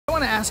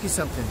want to ask you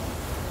something.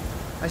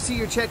 I see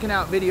you're checking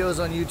out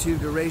videos on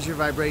YouTube to raise your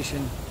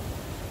vibration,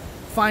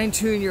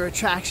 fine-tune your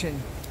attraction.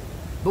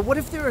 But what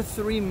if there are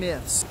 3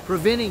 myths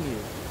preventing you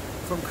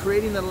from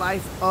creating the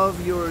life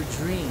of your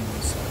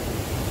dreams?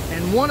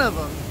 And one of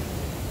them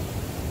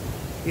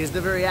is the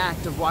very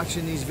act of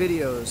watching these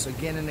videos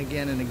again and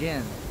again and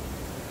again.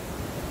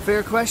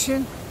 Fair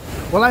question?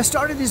 Well, I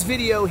started this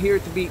video here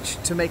at the beach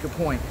to make a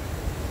point.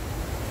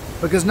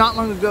 Because not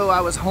long ago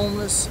I was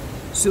homeless,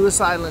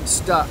 suicidal, and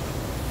stuck.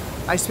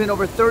 I spent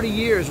over 30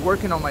 years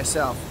working on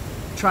myself,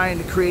 trying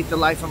to create the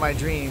life of my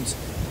dreams,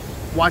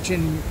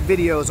 watching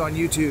videos on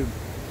YouTube,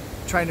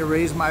 trying to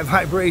raise my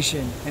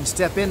vibration and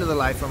step into the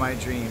life of my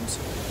dreams.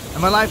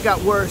 And my life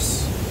got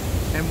worse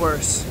and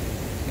worse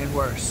and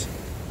worse.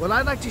 Well,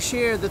 I'd like to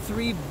share the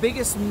 3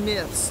 biggest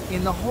myths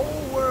in the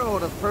whole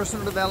world of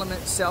personal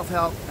development,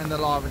 self-help, and the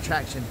law of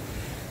attraction.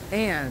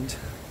 And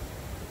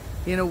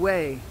in a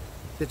way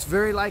that's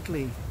very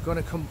likely going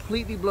to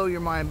completely blow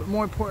your mind, but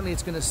more importantly,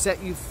 it's going to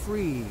set you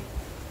free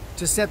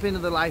to step into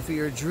the life of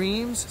your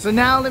dreams. So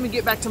now let me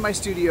get back to my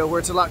studio where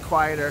it's a lot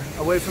quieter,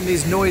 away from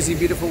these noisy,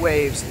 beautiful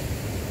waves.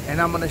 And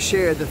I'm going to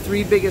share the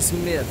 3 biggest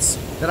myths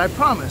that I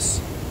promise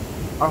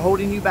are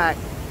holding you back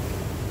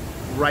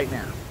right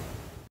now.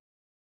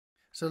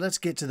 So let's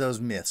get to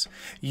those myths.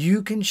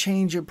 You can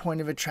change your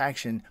point of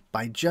attraction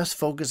by just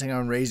focusing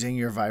on raising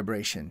your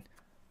vibration.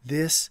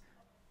 This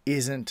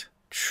isn't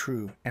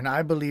true, and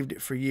I believed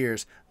it for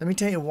years. Let me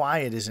tell you why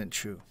it isn't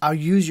true. I'll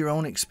use your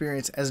own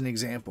experience as an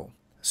example.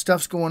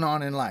 Stuff's going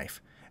on in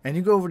life, and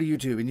you go over to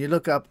YouTube and you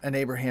look up an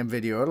Abraham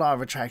video, a law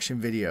of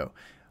attraction video,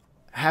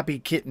 happy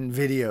kitten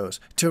videos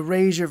to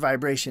raise your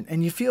vibration,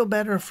 and you feel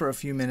better for a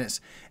few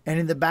minutes, and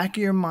in the back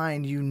of your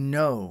mind you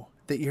know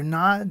that you're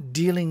not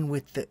dealing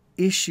with the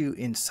issue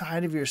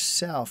inside of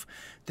yourself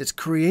that's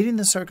creating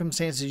the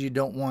circumstances you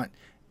don't want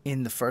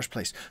in the first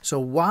place. So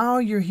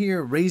while you're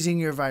here raising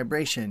your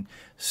vibration,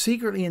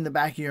 secretly in the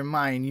back of your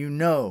mind, you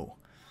know,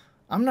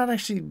 I'm not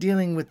actually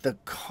dealing with the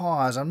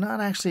cause. I'm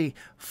not actually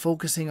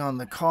focusing on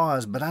the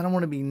cause, but I don't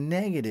want to be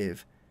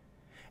negative.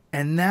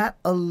 And that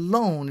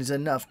alone is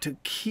enough to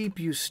keep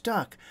you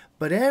stuck.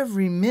 But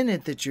every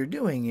minute that you're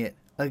doing it,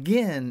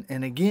 again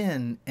and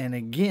again and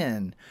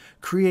again,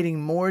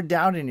 creating more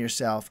doubt in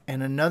yourself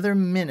and another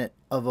minute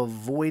of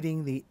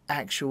avoiding the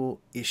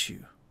actual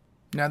issue.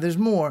 Now there's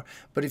more,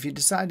 but if you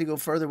decide to go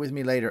further with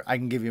me later, I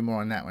can give you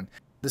more on that one.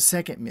 The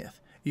second myth,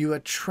 you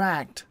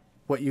attract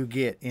what you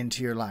get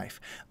into your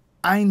life.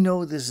 I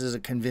know this is a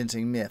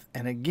convincing myth,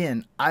 and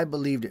again, I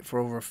believed it for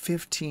over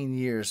 15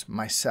 years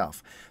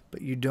myself,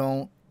 but you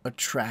don't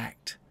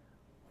attract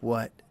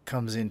what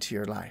comes into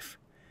your life.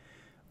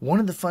 One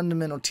of the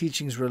fundamental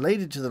teachings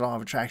related to the law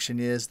of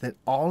attraction is that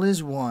all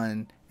is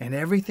one, and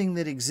everything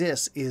that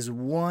exists is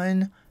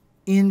one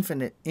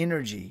infinite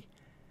energy.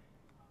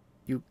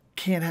 You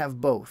can't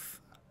have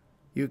both.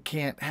 You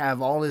can't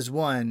have all is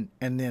one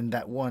and then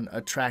that one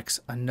attracts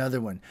another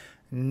one.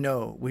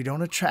 No, we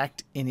don't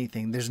attract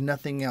anything. There's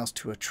nothing else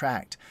to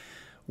attract.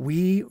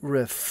 We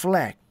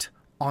reflect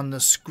on the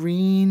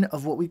screen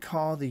of what we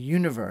call the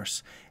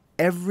universe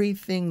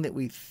everything that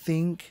we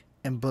think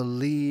and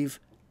believe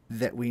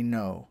that we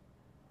know,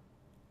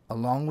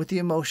 along with the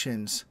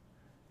emotions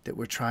that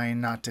we're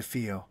trying not to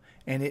feel.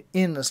 And it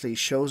endlessly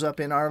shows up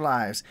in our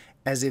lives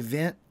as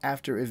event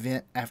after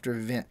event after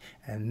event.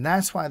 And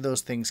that's why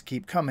those things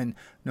keep coming,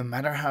 no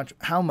matter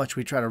how much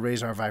we try to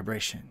raise our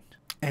vibration.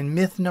 And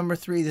myth number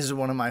 3, this is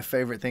one of my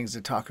favorite things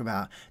to talk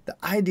about. The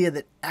idea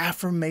that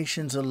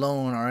affirmations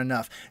alone are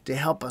enough to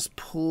help us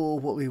pull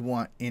what we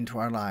want into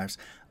our lives.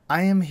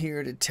 I am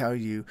here to tell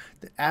you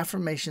that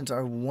affirmations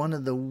are one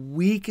of the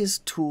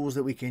weakest tools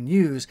that we can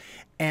use,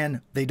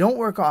 and they don't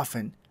work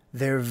often.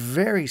 They're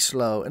very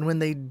slow, and when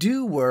they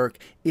do work,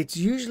 it's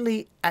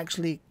usually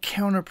actually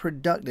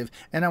counterproductive,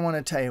 and I want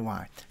to tell you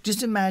why.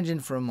 Just imagine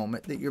for a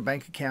moment that your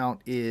bank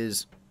account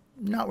is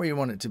not where you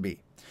want it to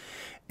be,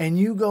 and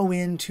you go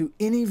into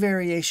any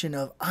variation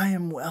of, I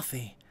am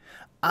wealthy,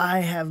 I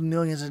have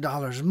millions of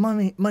dollars,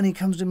 money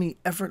comes to me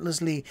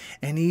effortlessly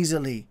and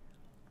easily,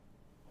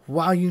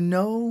 while you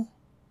know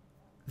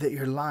that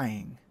you're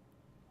lying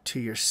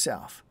to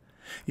yourself.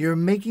 You're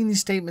making these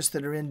statements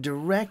that are in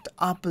direct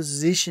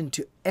opposition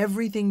to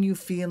everything you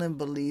feel and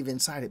believe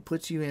inside. It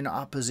puts you in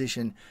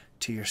opposition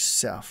to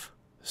yourself.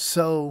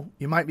 So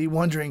you might be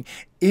wondering,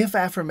 if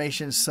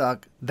affirmations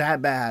suck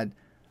that bad,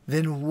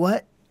 then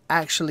what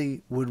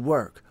actually would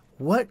work?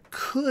 What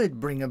could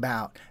bring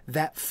about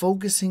that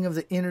focusing of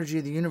the energy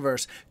of the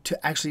universe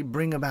to actually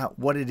bring about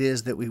what it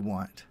is that we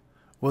want?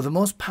 Well, the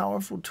most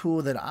powerful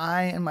tool that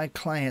I and my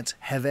clients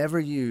have ever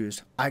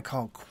used, I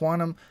call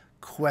quantum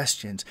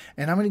questions.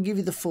 And I'm going to give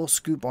you the full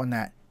scoop on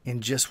that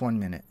in just 1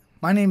 minute.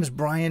 My name is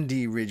Brian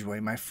D.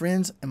 Ridgway. My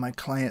friends and my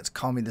clients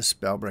call me the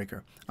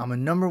Spellbreaker. I'm a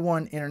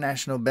 #1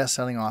 international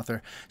best-selling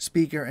author,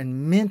 speaker,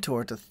 and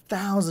mentor to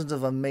thousands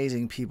of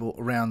amazing people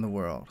around the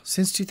world.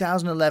 Since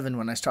 2011,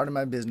 when I started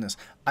my business,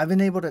 I've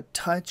been able to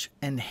touch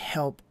and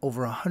help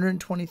over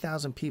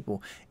 120,000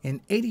 people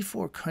in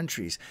 84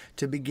 countries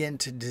to begin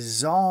to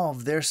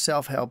dissolve their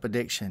self-help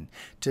addiction,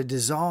 to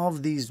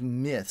dissolve these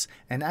myths,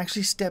 and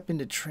actually step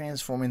into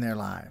transforming their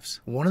lives.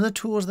 One of the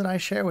tools that I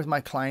share with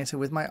my clients and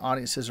with my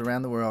audiences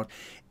around the world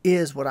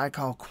is what I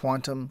call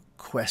quantum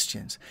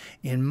questions.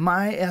 In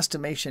my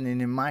estimation and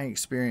in my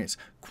experience,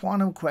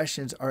 quantum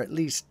questions are at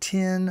least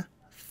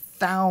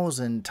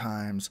 10,000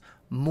 times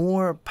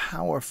more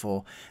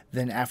powerful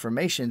than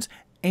affirmations,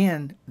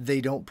 and they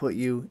don't put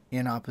you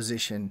in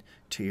opposition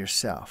to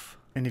yourself.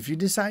 And if you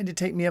decide to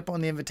take me up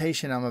on the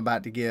invitation I'm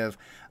about to give,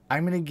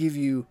 I'm going to give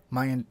you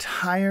my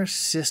entire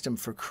system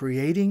for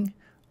creating,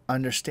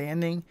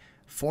 understanding,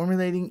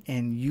 formulating,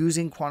 and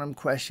using quantum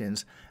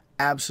questions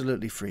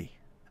absolutely free.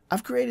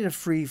 I've created a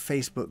free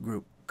Facebook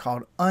group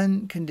called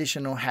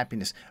Unconditional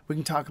Happiness. We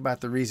can talk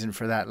about the reason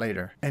for that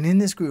later. And in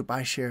this group,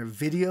 I share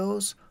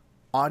videos,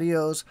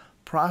 audios,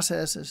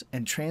 processes,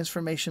 and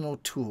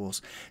transformational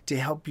tools to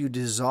help you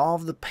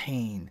dissolve the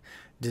pain,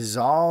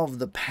 dissolve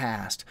the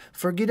past.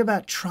 Forget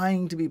about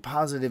trying to be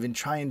positive and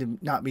trying to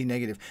not be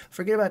negative.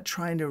 Forget about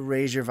trying to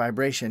raise your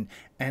vibration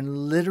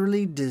and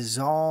literally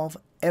dissolve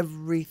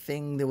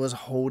everything that was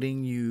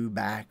holding you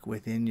back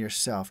within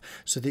yourself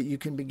so that you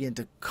can begin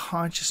to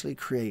consciously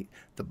create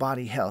the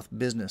body, health,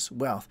 business,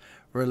 wealth,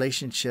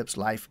 relationships,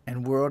 life,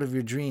 and world of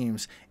your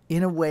dreams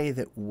in a way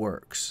that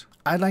works.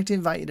 I'd like to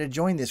invite you to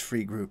join this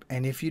free group,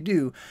 and if you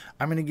do,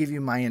 I'm going to give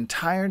you my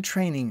entire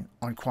training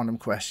on quantum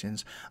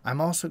questions. I'm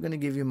also going to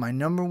give you my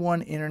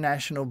 #1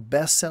 international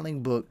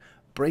best-selling book,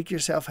 Break Your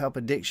Self-Help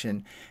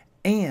Addiction,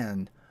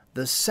 and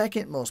the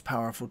second most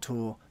powerful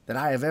tool that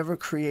I have ever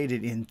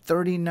created in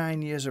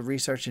 39 years of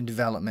research and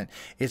development.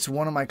 It's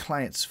one of my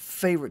clients'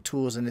 favorite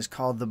tools, and it's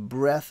called the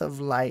Breath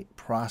of Light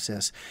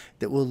process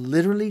that will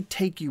literally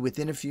take you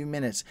within a few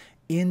minutes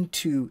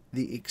into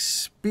the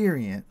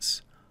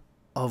experience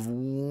of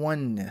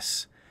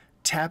oneness,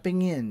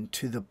 tapping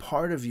into the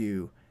part of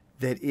you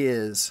that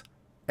is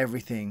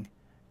everything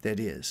that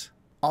is.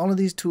 All of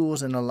these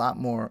tools and a lot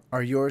more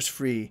are yours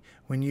free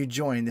when you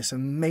join this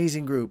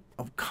amazing group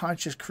of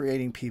conscious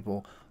creating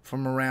people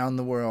from around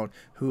the world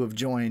who have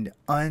joined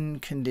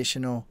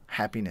Unconditional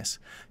Happiness.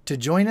 To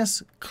join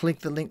us, click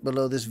the link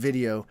below this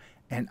video,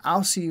 and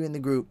I'll see you in the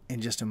group in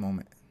just a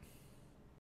moment.